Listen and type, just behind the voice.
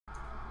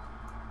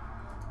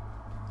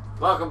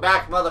Welcome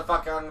back,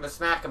 motherfucker. I'm gonna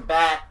smack a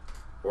bat.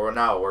 Or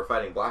no, we're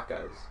fighting black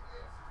guys.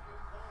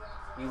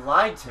 You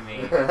lied to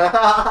me.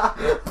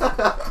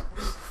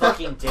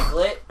 Fucking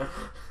Diglett.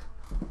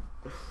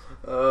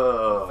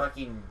 Oh.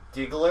 Fucking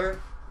Diggler.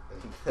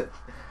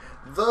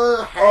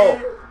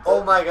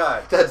 Oh my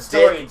god. That's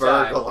Story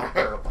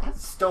time.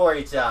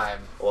 Story time.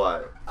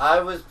 What?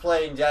 I was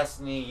playing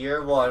Destiny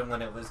year 1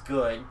 when it was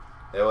good.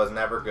 It was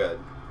never good.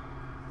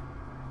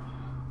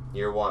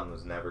 Year 1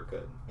 was never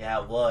good.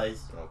 Yeah, it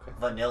was. Okay.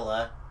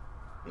 Vanilla.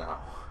 No.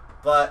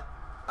 But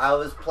I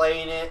was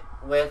playing it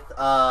with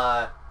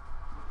a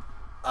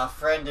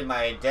friend and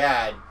my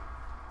dad,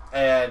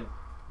 and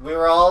we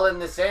were all in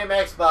the same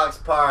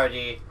Xbox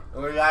party,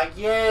 and we're like,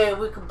 yeah,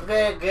 we can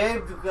play a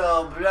game to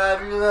go, blah,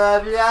 blah,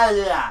 blah,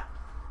 blah.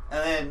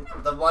 And then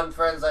the one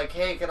friend's like,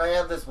 hey, can I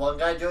have this one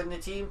guy join the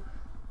team?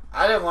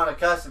 I didn't want to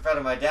cuss in front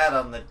of my dad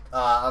on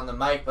the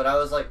mic, but I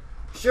was like,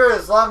 sure,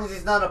 as long as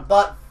he's not a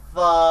butt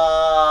fuggler.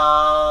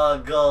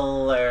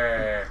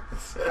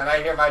 And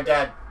I hear my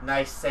dad,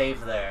 nice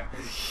save there.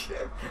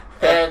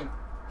 And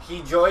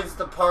he joins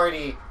the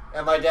party,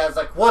 and my dad's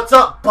like, what's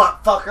up,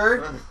 butt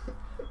fucker?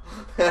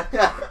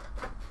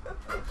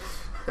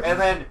 And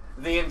then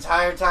the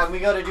entire time we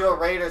go to do a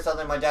raid or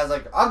something, my dad's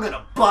like, I'm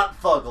gonna butt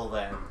fuggle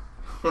them.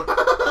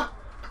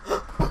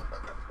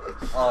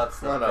 Oh, it's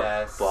the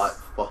best. Butt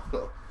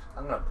fuggle.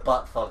 I'm gonna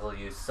butt fuggle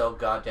you so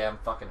goddamn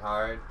fucking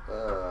hard.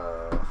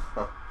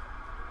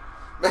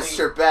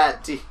 Mr.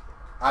 Bat D.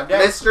 I'm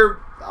dead. Mr.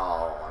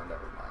 Oh,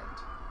 never mind.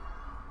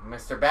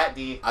 Mr. Bat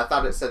D. I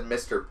thought it said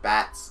Mr.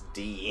 Bats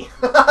D.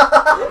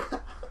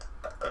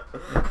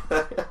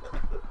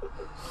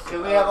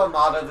 Can we have a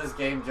mod of this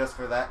game just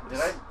for that? Did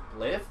I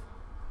live?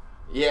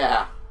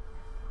 Yeah.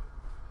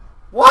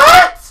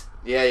 What?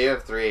 Yeah, you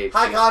have 3 HP.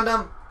 Hi,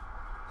 Condom.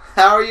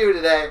 How are you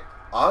today?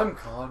 I'm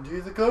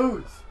Condi the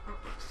Ghost.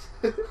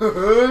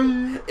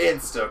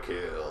 Insta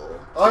kill.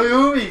 I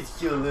always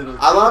kill little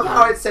I love children.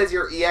 how it says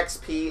your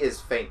EXP is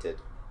fainted.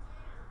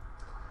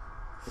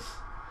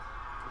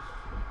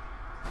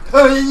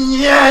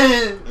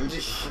 Yeah.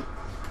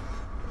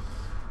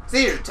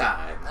 Seizure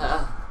time.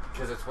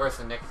 Because it's worse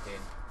than nicotine.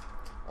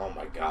 Oh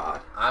my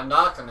god. I'm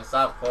not going to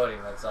stop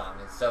quoting that song.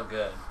 It's so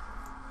good.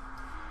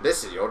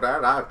 This is your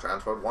dad. I've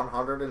transferred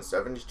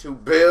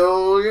 $172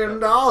 billion.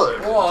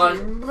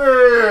 $1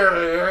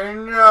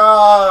 billion.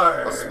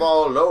 A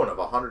small loan of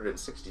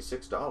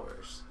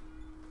 $166.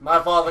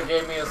 My father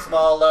gave me a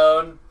small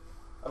loan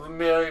of $1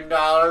 million.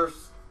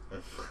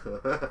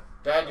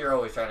 Dad, you're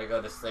always trying to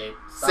go to sleep.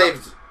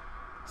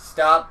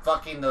 Stop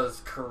fucking those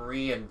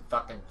Korean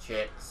fucking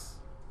chicks.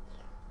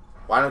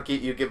 Why don't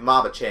you give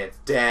Mom a chance,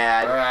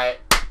 Dad? Alright.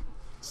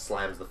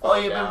 Slams the phone Oh,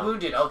 you've been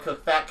wounded. I'll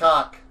cook fat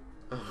cock.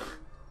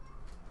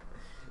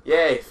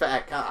 Yay,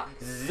 fat cock.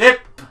 Zip!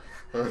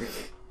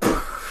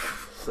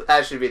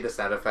 That should be the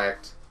sound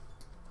effect.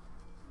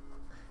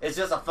 It's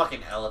just a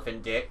fucking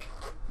elephant dick.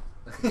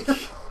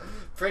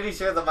 Pretty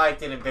sure the mic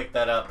didn't pick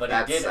that up, but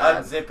That's it did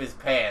sad. unzip his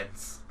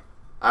pants.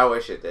 I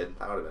wish it did.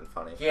 That would have been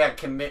funny. He had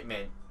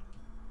commitment.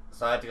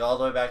 So I had to go all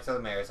the way back to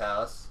the mayor's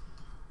house.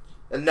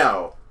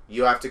 No.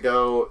 You have to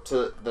go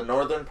to the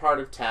northern part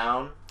of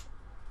town.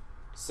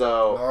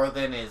 So...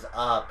 Northern is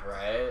up,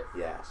 right?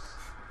 Yes.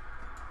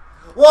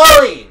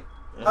 Wally!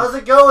 How's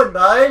it going,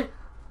 bud?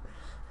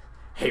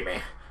 Hey,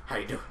 man. How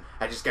you doing?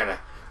 I just gotta...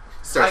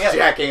 Starts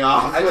jacking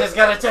off. I just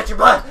gotta touch your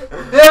butt.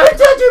 Never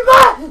touch your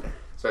butt!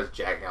 Starts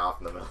jacking off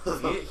in the middle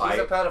of the He's fight.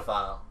 a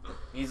pedophile.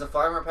 He's a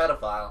farmer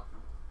pedophile.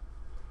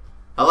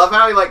 I love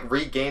how he, like,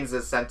 regains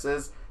his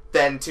senses.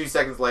 Then 2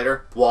 seconds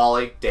later,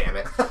 Wally, damn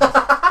it.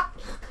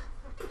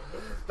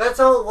 That's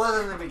how it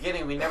was in the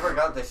beginning. We never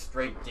got the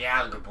straight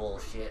down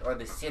bullshit or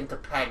the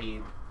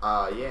centipede.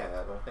 Yeah,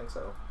 I don't think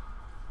so.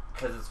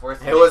 Because it's worse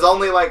than It was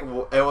only like,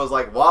 it was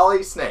like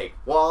Wally, Snake,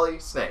 Wally,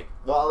 Snake,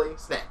 Wally,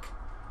 Snake.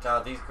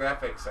 God, these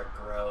graphics are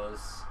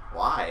gross.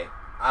 Why?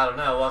 I don't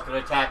know. Welcome to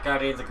Attack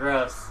Guardians of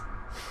Gross.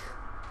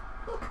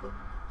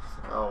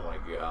 Oh my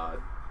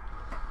god.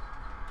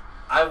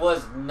 I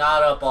was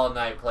not up all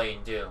night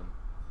playing Doom.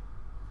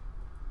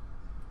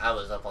 I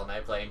was up all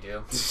night playing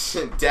Doom.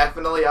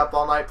 Definitely up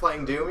all night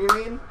playing Doom, you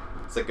mean?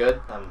 Is it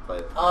good? I haven't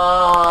played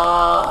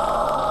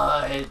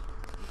it.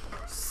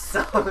 It's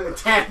so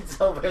intense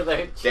over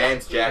there.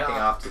 Dan's jacking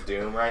off to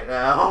Doom right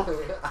now.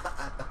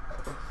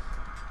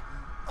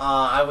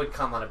 I would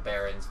come on a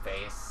Baron's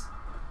face.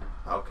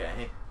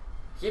 Okay.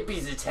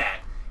 Hippie's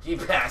attack. He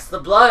passed the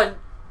blunt.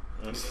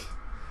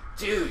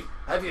 Dude,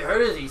 have you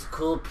heard of these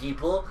cool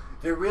people?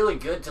 They're really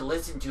good to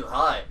listen to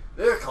high.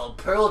 They're called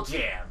Pearl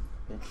Jam.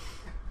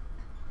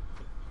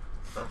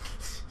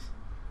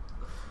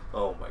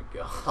 Oh my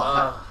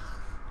god.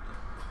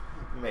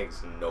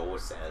 Makes no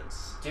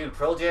sense. Dude,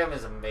 Pearl Jam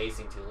is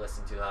amazing to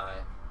listen to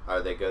high.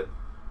 Are they good?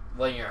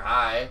 When you're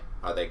high.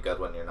 Are they good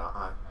when you're not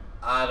high?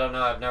 I don't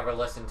know. I've never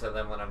listened to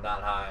them when I'm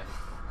not high.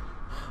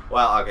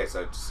 Well, okay,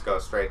 so just go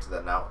straight to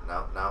the no,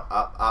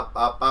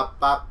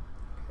 up.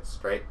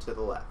 Straight to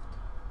the left.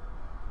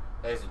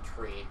 There's a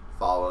tree.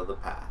 Follow the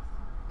path.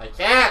 I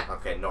can't!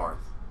 Okay,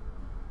 north.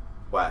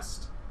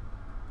 West.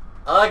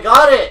 I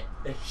got it!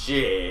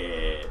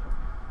 Shit.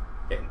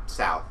 In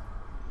south.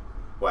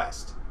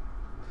 West.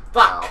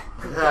 Fuck!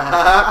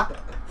 Now.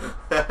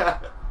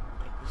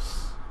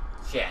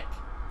 Check.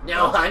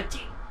 No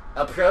hunting.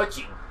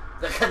 Approaching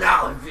the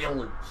canal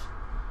village.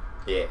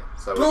 Yeah.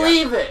 So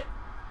Believe it!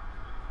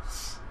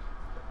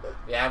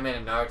 Yeah, I made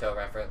a Naruto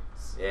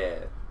reference.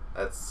 Yeah.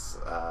 That's,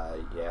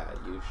 yeah,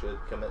 you should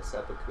commit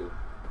seppuku.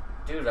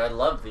 Dude, I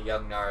love the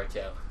young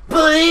Naruto.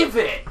 Believe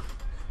it!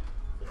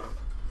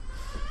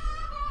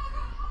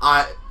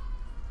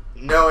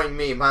 Knowing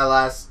me, my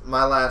last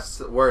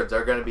words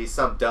are gonna be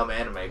some dumb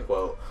anime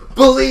quote.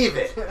 Believe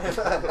it!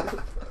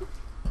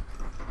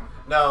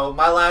 No,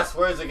 my last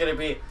words are gonna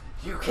be,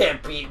 you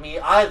can't beat me.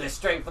 I have the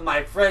strength of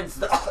my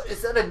friends.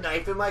 Is that a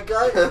knife in my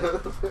gut?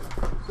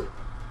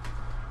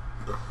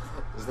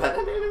 Is that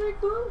an anime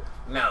quote?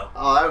 No.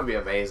 Oh, that would be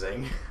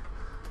amazing.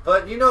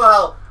 But you know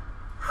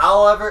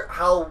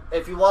how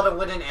if you want to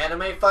win an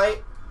anime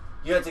fight,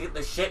 you have to get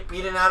the shit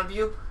beaten out of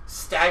you,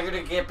 stagger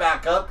to get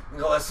back up, and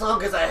go, as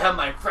long as I have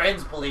my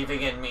friends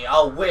believing in me,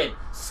 I'll win.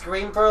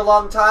 Scream for a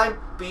long time,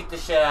 beat the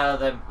shit out of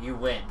them, you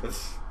win.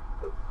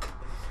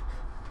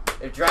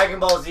 If Dragon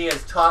Ball Z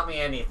has taught me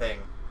anything.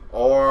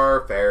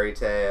 Or Fairy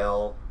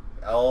Tale.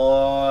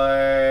 Or...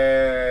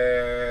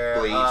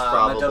 Bleach,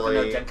 probably. Madoka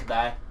no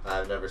Tenkaichi.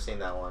 I've never seen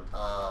that one.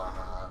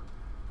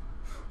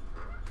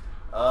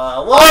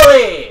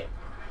 Wally!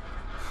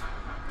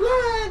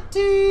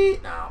 Plenty!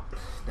 No.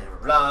 Never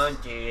mind.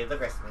 Blondie, the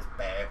Christmas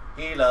bear,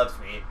 he loves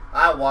me.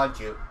 I want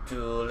you to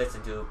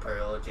listen to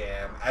Pearl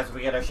Jam as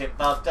we get our shit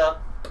fucked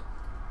up.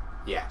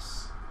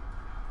 Yes.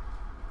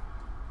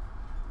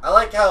 I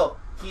like how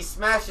he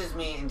smashes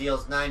me and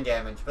deals 9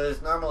 damage, but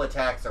his normal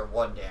attacks are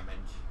 1 damage.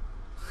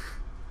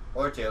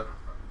 Or 2.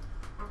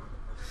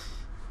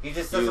 He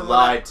just doesn't You want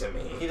lied to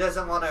me. He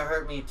doesn't want to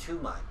hurt me too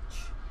much.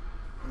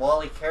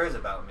 Wally cares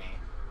about me.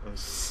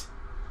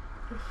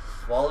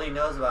 Wally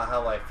knows about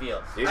how I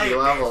feel. Dude, I you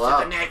level advance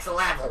up. to the next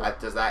level.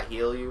 Does that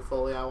heal you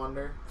fully, I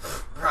wonder?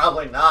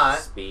 Probably not.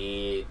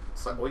 Speed.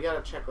 So we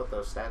gotta check what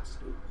those stats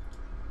do.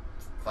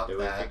 Fuck Did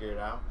that. we figure it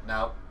out?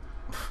 No.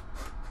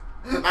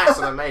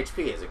 Maximum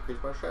HP is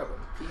increased by 7.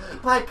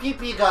 My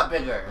pee-pee got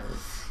bigger.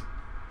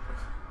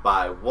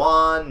 By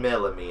 1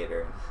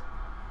 millimeter.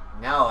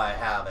 Now I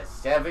have a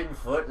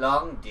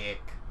 7-foot-long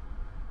dick.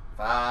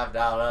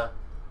 $5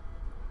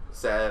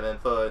 7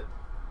 foot.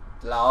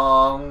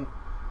 long.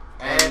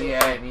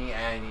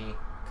 Annie.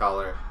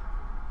 Color.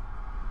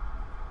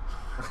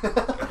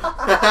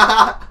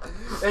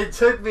 It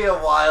took me a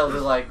while to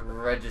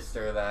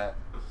register that.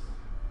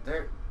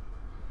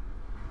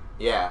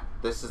 Yeah,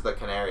 this is the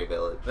canary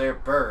village. They're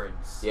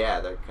birds.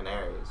 Yeah, they're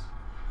canaries.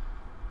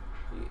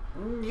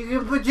 You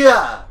can put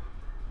ya.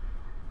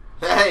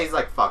 He's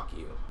like, fuck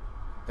you.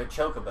 They're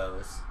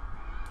chocobos.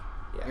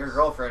 Yes. Your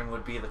girlfriend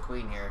would be the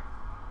queen here.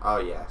 Oh,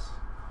 yes.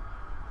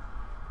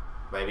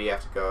 Maybe you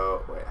have to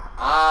go... Wait.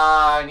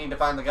 I need to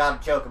find the god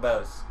of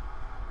chocobos.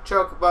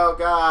 Chocobo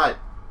god!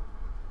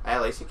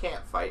 At least you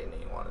can't fight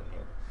anyone in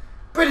here.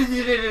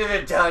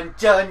 Dun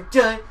dun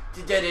dun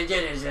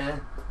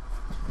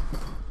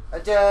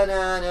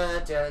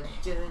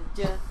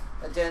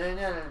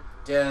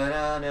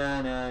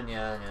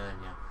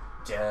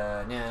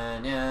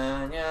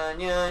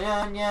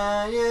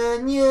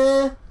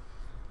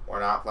We're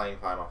not playing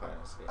Final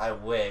Fantasy. I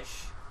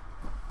wish.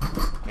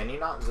 Can you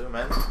not zoom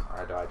in?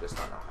 Or do I just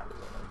not know how to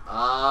zoom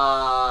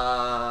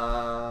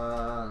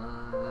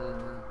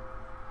in?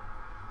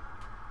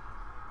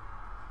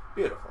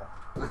 Beautiful.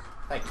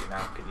 Thank you.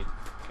 Now, can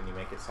you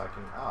make it so I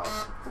can... Oh.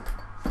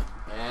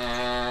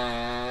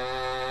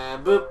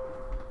 And boop.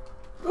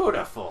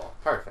 Beautiful.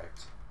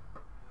 Perfect.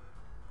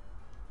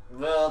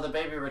 Will the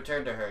baby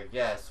return to her?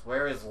 Yes.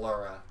 Where is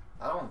Laura?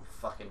 I don't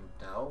fucking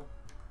know.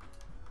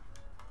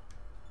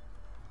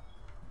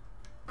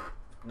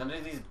 None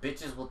of these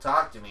bitches will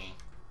talk to me.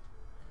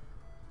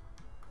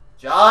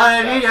 John,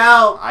 I need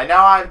help! I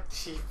know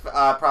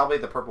probably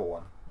the purple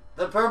one.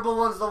 The purple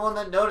one's the one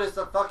that noticed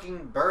the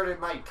fucking bird in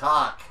my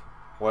cock.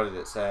 What did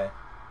it say?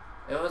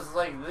 It was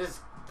like,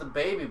 the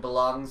baby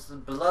belongs to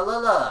blah blah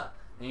blah.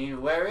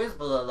 And where is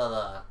blah blah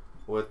blah?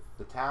 With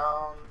the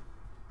town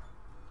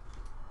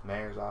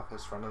mayor's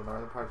office from the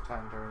northern part of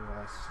town turning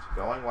west.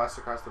 Going west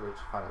across the bridge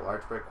to find a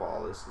large brick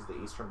wall. This is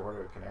the eastern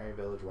border of Canary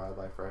Village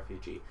Wildlife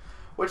Refuge,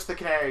 which the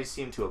canaries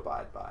seem to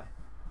abide by,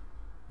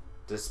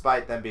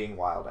 despite them being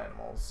wild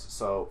animals.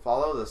 So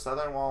follow the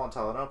southern wall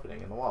until an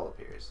opening in the wall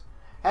appears.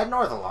 Head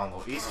north along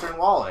the eastern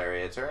wall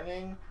area,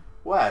 turning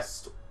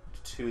west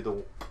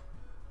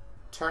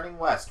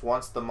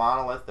once the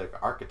monolithic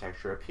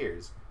architecture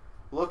appears,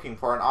 looking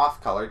for an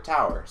off-colored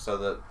tower, so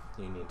that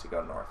you need to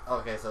go north.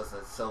 Okay, so it's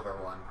a silver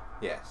one.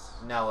 Yes.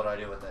 Now what do I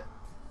do with it?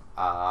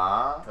 Do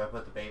I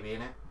put the baby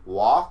in it?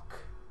 Walk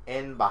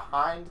in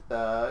behind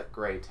the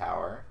gray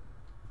tower,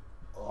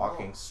 Oh.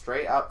 walking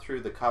straight up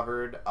through the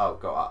covered... Oh,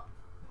 go up.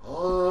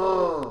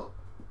 Oh.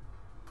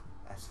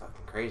 That's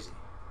fucking crazy.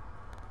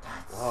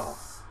 That's... Whoa.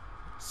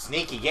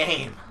 Sneaky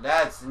game.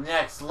 That's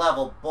next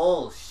level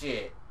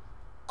bullshit.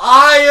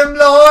 I am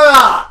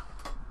Laura!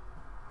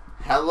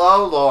 Hello.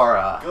 Hello,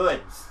 Laura.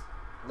 Good.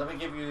 Let me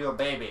give you your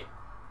baby.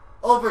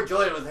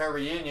 Overjoyed with her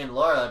reunion,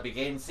 Laura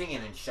began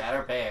singing and shat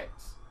her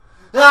pants.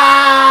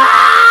 Ah!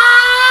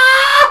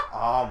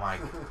 Oh my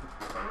god.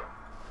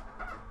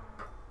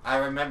 I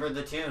remember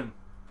the tune.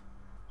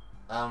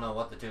 I don't know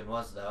what the tune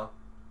was, though.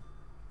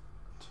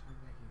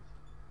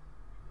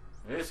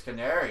 This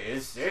canary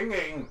is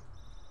singing.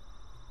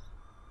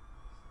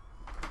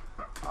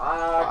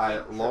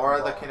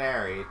 Laura the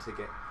Canary to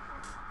get...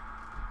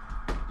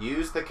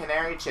 Use the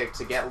canary chick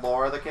to get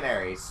Laura the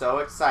Canary so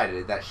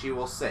excited that she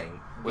will sing,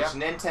 which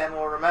Ninten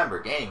will remember,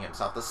 gaining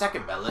himself the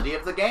second melody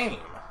of the game.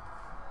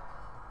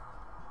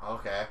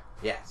 Okay.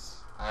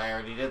 Yes. I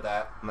already did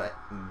that.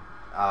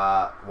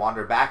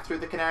 Wander back through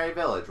the Canary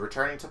Village,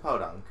 returning to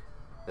Podunk.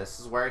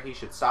 This is where he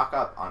should stock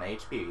up on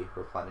HP,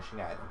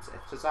 replenishing items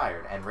if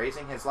desired, and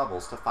raising his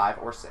levels to 5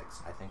 or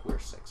 6. I think we're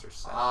 6 or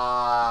 7.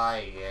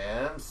 I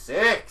am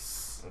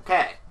 6.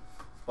 Okay.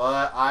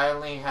 But I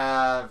only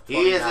have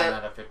 29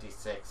 out of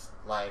 56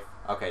 life.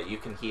 Okay, you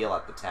can heal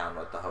at the town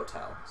with the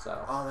hotel,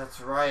 so... Oh,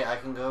 that's right. I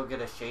can go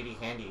get a shady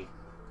handy.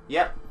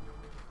 Yep.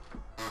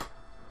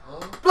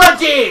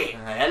 Blunty!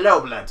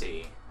 Hello,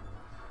 Blunty.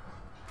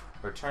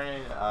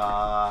 Returning,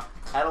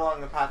 head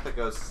along the path that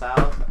goes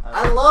south.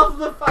 I love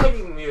the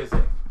fighting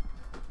music.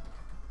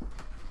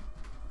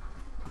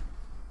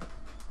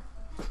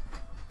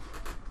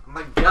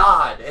 My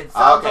god, it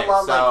sounds a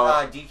lot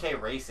like DK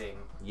Racing.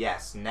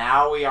 Yes,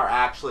 now we are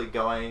actually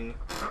going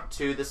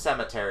to the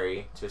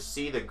cemetery to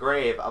see the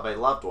grave of a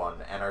loved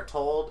one, and are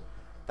told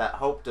that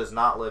hope does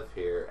not live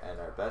here, and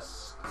are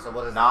best so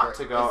what is not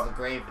to go. Is the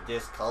grave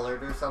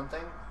discolored or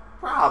something?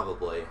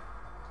 Probably.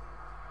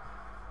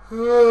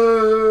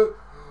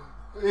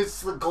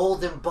 It's the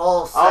golden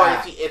ball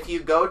sack. Oh, if you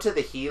go to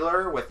the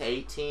healer with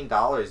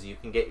 $18, you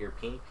can get your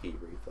PP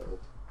refilled.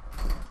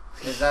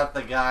 Is that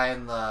the guy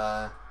in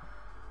the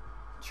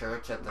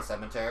church at the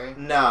cemetery?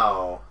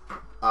 No.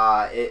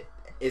 It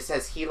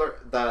says healer.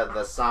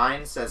 The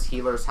sign says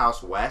Healer's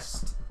House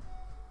West.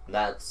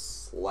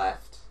 That's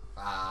left.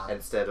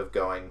 Instead of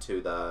going to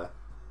the.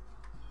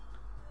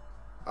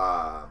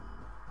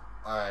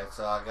 Alright,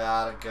 so I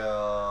gotta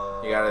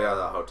go. You gotta go to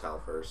the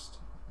hotel first.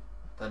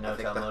 The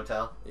no-tell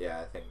motel? Yeah,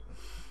 I think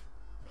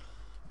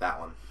that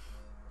one.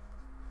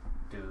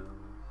 I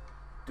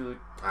don't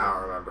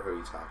remember who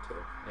you talked to.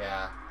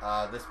 Yeah,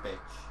 this bitch.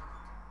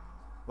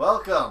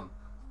 Welcome!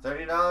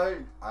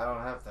 $39? I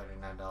don't have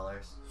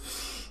 $39.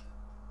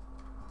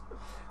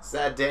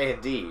 Sad day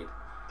indeed.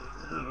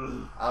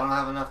 I don't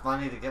have enough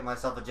money to get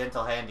myself a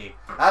gentle handy.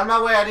 Out of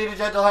my way, I need a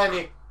gentle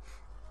handy!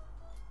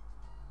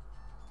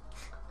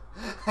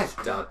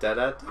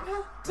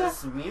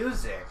 This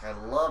music, I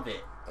love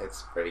it.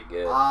 It's pretty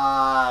good.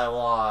 I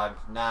want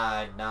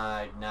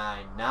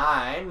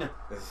 9999.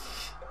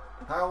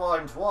 I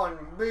want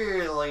 $1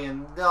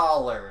 billion.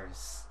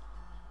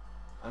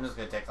 I'm just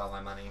gonna take all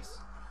my monies.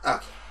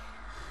 Okay.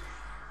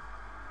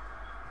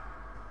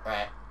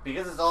 Right,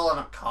 because it's all on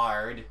a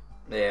card.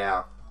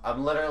 Yeah.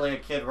 I'm literally a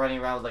kid running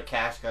around with a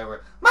cash card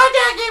where my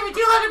dad gave me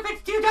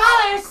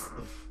 $252.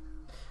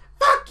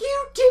 Fuck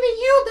you, Jimmy.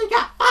 You only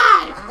got 5.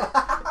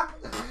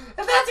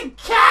 And that's in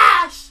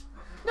cash.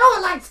 No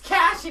one likes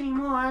cash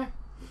anymore.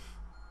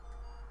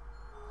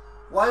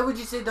 Why would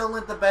you say don't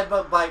let the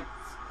bedbug bite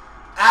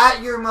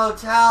at your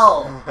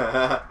motel?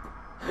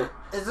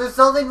 Is there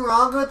something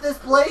wrong with this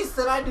place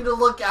that I need to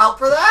look out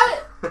for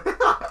that?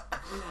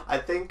 I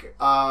think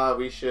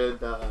we should.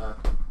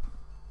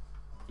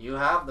 You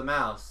have the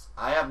mouse.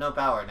 I have no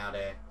power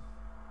nowadays.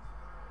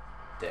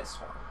 This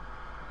one.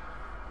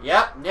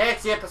 Yep,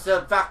 next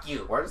episode, fuck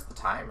you. Where's the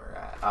timer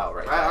at? Oh,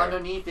 right there. Right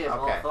underneath it,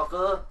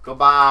 motherfucker.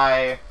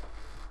 Goodbye.